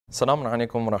Assalamu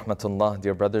alaikum wa rahmatullah,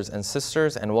 dear brothers and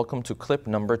sisters, and welcome to clip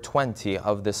number 20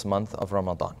 of this month of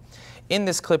Ramadan. In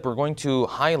this clip, we're going to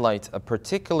highlight a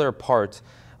particular part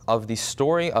of the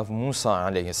story of Musa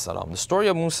alayhi salam. The story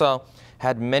of Musa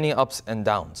had many ups and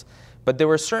downs, but there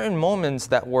were certain moments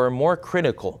that were more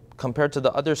critical compared to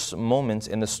the other moments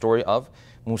in the story of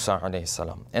Musa alayhi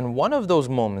salam. And one of those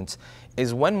moments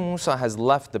is when Musa has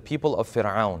left the people of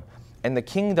Fir'aun and the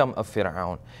kingdom of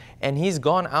Fir'aun, and he's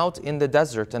gone out in the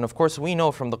desert. And of course we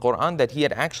know from the Quran that he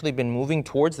had actually been moving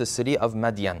towards the city of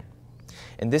Madian.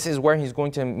 And this is where he's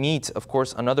going to meet, of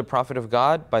course, another prophet of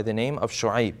God by the name of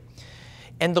Shu'aib.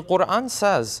 And the Quran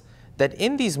says that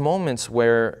in these moments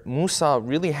where Musa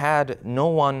really had no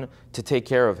one to take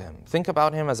care of him, think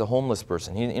about him as a homeless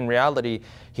person. In reality,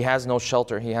 he has no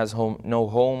shelter, he has no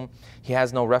home, he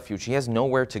has no refuge, he has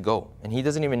nowhere to go, and he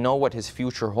doesn't even know what his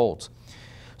future holds.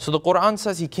 So the Quran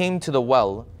says he came to the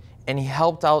well and he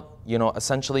helped out,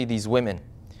 essentially these women.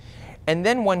 And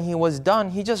then when he was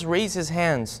done, he just raised his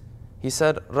hands. He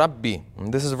said, Rabbi,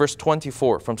 and this is verse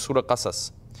 24 from Surah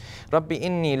Qasas. Rabbi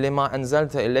inni lima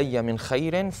anzalta ilayya min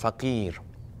khayrin faqir.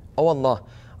 Oh Allah,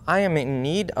 I am in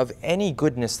need of any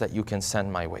goodness that you can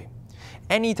send my way.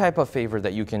 Any type of favor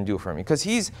that you can do for me. Because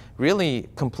he's really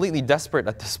completely desperate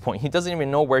at this point. He doesn't even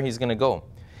know where he's going to go.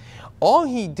 All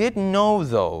he did know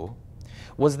though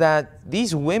was that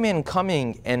these women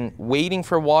coming and waiting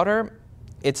for water,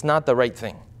 it's not the right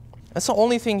thing. That's the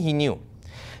only thing he knew.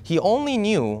 He only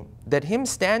knew that him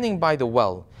standing by the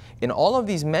well, and all of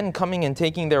these men coming and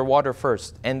taking their water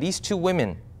first, and these two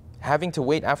women having to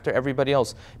wait after everybody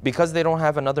else because they don't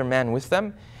have another man with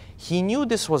them, he knew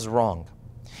this was wrong.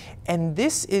 And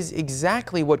this is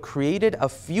exactly what created a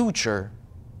future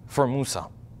for Musa.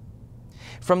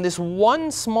 From this one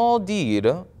small deed,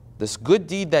 this good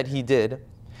deed that he did,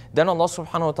 then Allah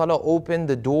subhanahu wa ta'ala opened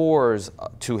the doors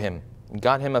to him,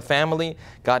 got him a family,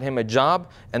 got him a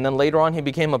job, and then later on he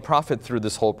became a prophet through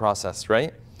this whole process,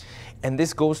 right? And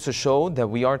this goes to show that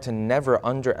we are to never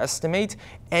underestimate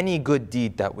any good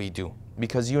deed that we do,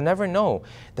 because you never know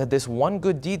that this one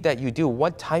good deed that you do,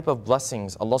 what type of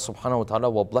blessings Allah subhanahu wa ta'ala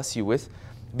will bless you with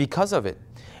because of it.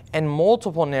 And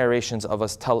multiple narrations of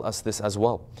us tell us this as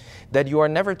well, that you are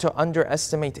never to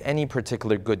underestimate any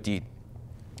particular good deed.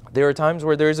 There are times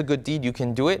where there is a good deed, you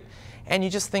can do it, and you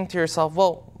just think to yourself,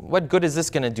 well, what good is this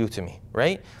going to do to me,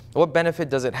 right? What benefit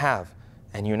does it have?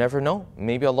 And you never know.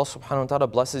 Maybe Allah subhanahu wa ta'ala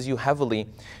blesses you heavily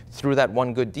through that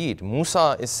one good deed.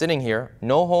 Musa is sitting here,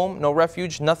 no home, no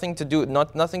refuge, nothing to do,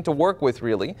 nothing to work with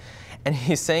really. And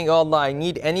he's saying, oh Allah, I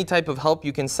need any type of help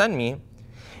you can send me.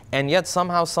 And yet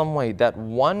somehow, some way, that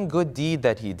one good deed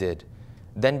that he did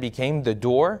then became the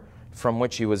door from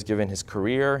which he was given his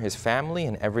career, his family,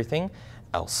 and everything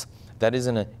else. That is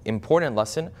an important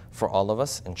lesson for all of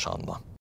us, inshallah.